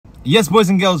Yes, boys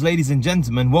and girls, ladies and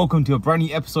gentlemen, welcome to a brand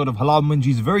new episode of Halal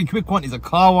Munchies. Very quick one, is a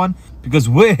car one, because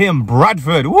we're here in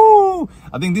Bradford. Woo!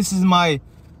 I think this is my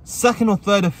second or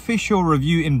third official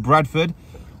review in Bradford.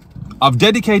 I've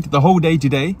dedicated the whole day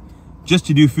today just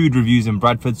to do food reviews in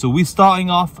Bradford. So we're starting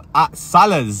off at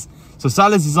Salah's. So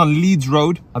Salah's is on Leeds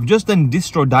Road. I've just done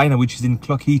Distro Diner, which is in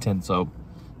Clockheaton. So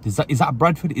is that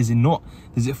Bradford? Is it not?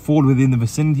 Does it fall within the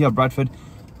vicinity of Bradford?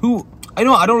 I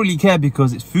don't really care,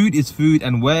 because food is food,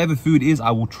 and wherever food is,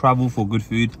 I will travel for good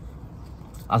food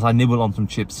as I nibble on some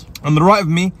chips. On the right of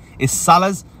me is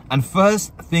Salah's, and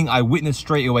first thing I witnessed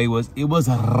straight away was it was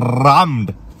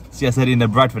rammed. See, I said it in a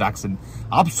Bradford accent.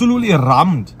 Absolutely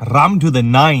rammed. Rammed to the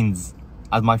nines,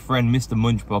 as my friend Mr.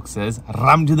 Munchbox says.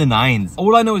 Rammed to the nines.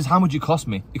 All I know is how much it cost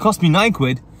me. It cost me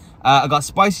 £9. I got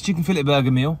spicy chicken fillet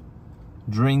burger meal,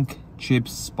 drink,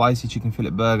 chips, spicy chicken fillet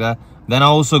burger. Then I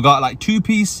also got like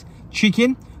 2-piece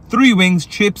chicken, 3 wings,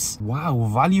 chips. Wow,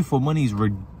 value for money is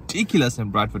ridiculous in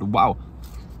Bradford. Wow.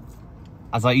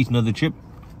 As I eat another chip,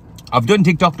 I've done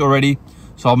TikTok already,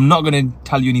 so I'm not going to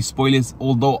tell you any spoilers,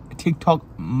 although TikTok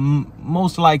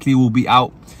most likely will be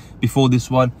out before this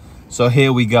one. So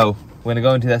here we go. We're going to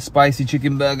go into that spicy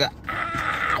chicken burger.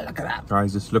 Look at that.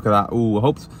 Guys, just look at that. Oh,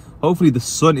 hopefully the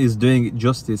sun is doing it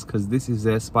justice, because this is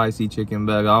their spicy chicken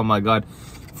burger. Oh my god.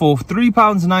 For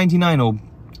 £3.99 or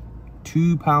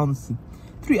 £2,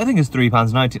 I think it's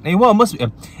 £3.99. Well,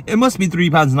 it must be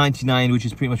 £3.99, which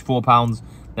is pretty much £4.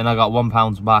 Then I got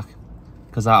 £1 back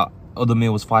because our other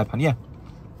meal was £5. Yeah,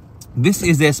 this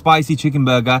is their spicy chicken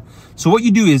burger. So what you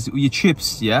do is your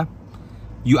chips, yeah,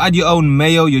 you add your own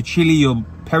mayo, your chili, your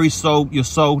peri salt, your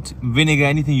salt, vinegar,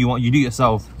 anything you want, you do it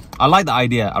yourself. I like the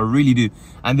idea, I really do.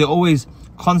 And they're always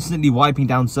constantly wiping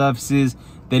down surfaces.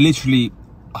 They're literally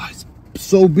it's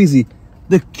so busy.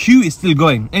 The queue is still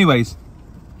going. Anyways,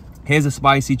 here's a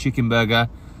spicy chicken burger.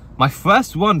 My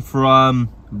first one from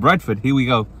Bradford. Here we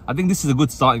go. I think this is a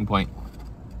good starting point.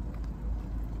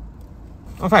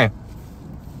 Okay.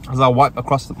 As I wipe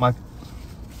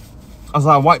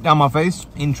down my face.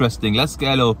 Interesting. Let's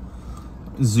get a little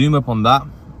zoom up on that.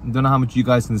 Don't know how much you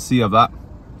guys can see of that.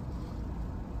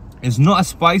 It's not as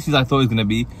spicy as I thought it was going to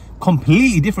be.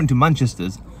 Completely different to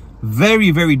Manchester's.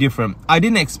 Very, very different. I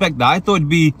didn't expect that. I thought it'd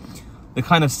be the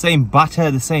kind of same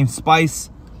batter, the same spice.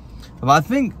 But I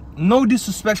think, no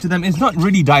disrespect to them, it's not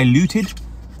really diluted.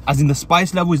 As in the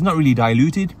spice level is not really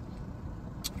diluted.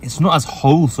 It's not as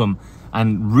wholesome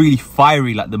and really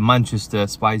fiery like the Manchester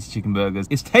spicy chicken burgers.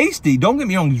 It's tasty, don't get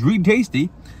me wrong, it's really tasty.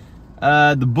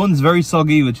 The bun's very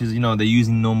soggy, which is, you know, they're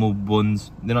using normal buns.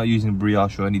 They're not using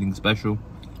brioche or anything special.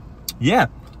 Yeah,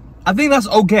 I think that's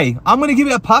okay. I'm going to give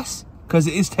it a pass, because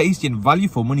it is tasty and value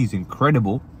for money is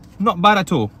incredible. Not bad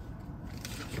at all.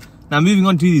 Now moving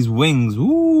on to these wings.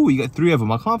 Ooh, you get 3 of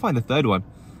them. I can't find the third one.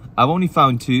 I've only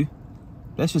found 2.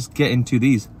 Let's just get into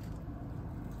these.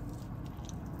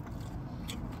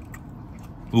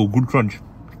 Oh, good crunch.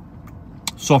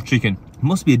 Soft chicken.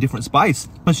 Must be a different spice.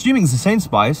 I'm assuming it's the same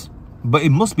spice, but it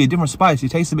must be a different spice.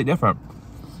 It tastes a bit different.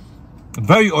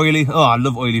 Very oily. Oh, I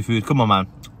love oily food. Come on, man.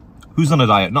 Who's on a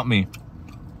diet? Not me.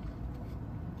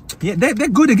 Yeah, they're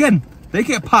good again. They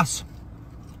get a pass.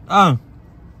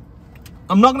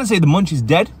 I'm not going to say the munch is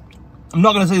dead. I'm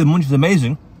not going to say the munch is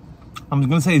amazing. I'm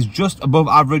going to say it's just above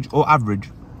average or average.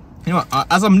 You know,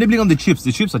 as I'm nibbling on the chips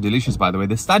are delicious, by the way.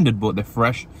 They're standard, but they're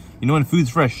fresh. You know, when food's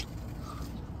fresh,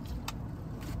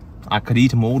 I could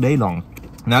eat them all day long.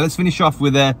 Now let's finish off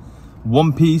with a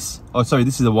 1-piece. Oh, sorry,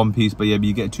 this is a 1-piece, but yeah, but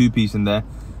you get a 2-piece in there.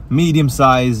 Medium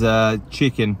size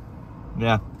chicken.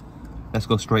 Yeah, let's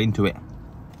go straight into it.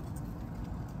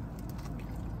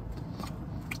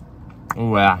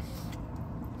 Oh yeah,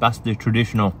 that's the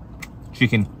traditional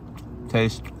chicken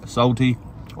taste. Salty,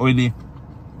 oily.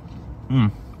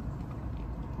 Not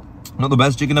the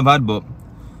best chicken I've had, but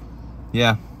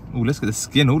yeah. Oh, let's get the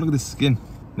skin. Oh, look at the skin.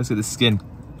 Let's get the skin.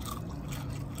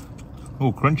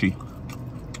 Oh, crunchy.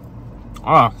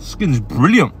 Ah, skin's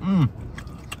brilliant.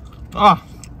 Ah,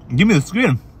 give me the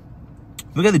skin.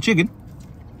 Forget the chicken.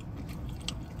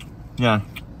 Yeah.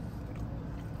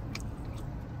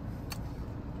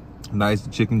 Nice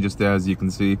chicken just there, as you can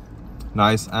see.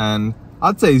 Nice, and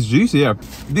I'd say it's juicy. Yeah,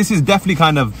 this is definitely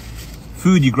kind of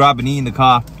food you grab and eat in the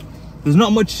car. There's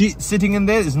not much sitting in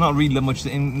there. There's not really much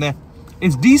sitting in there.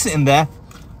 It's decent in there.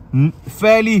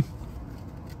 Fairly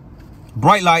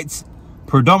bright lights.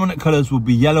 Predominant colors will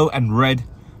be yellow and red.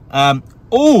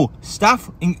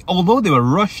 Staff, although they were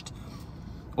rushed,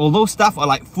 although staff are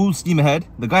like full steam ahead,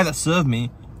 the guy that served me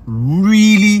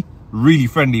really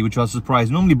friendly, which I was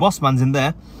surprised. Normally boss man's in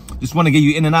there, just want to get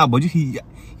you in and out, but he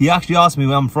actually asked me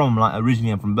where I'm from. Like,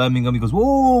 originally I'm from Birmingham. He goes,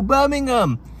 "Whoa,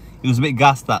 Birmingham." It was a bit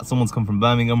gassed that someone's come from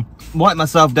Birmingham. Wipe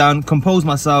myself down, compose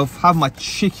myself, have my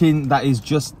chicken that is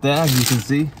just there, as you can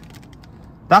see.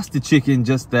 That's the chicken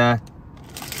just there.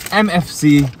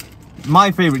 MFC,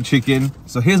 my favorite chicken.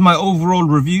 So here's my overall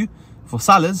review for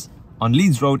Salah's on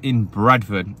Leeds Road in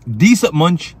Bradford. Decent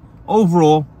munch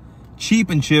overall,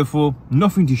 cheap and cheerful,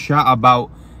 nothing to shout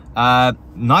about.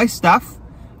 Nice staff,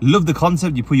 love the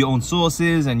concept. You put your own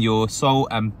sauces and your salt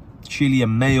and chili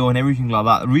and mayo and everything like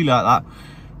that. I really like that.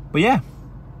 But yeah,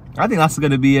 I think that's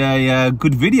going to be a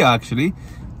good video actually.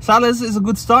 Salah's is a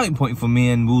good starting point for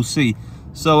me, and we'll see.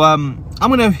 So I'm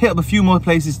going to hit up a few more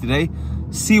places today,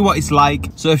 see what it's like.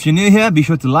 So if you're new here, be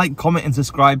sure to like, comment and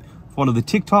subscribe. Follow the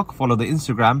TikTok, follow the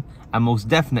Instagram, and most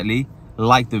definitely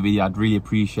like the video. I'd really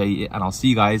appreciate it, and I'll see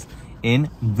you guys in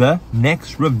the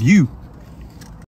next review.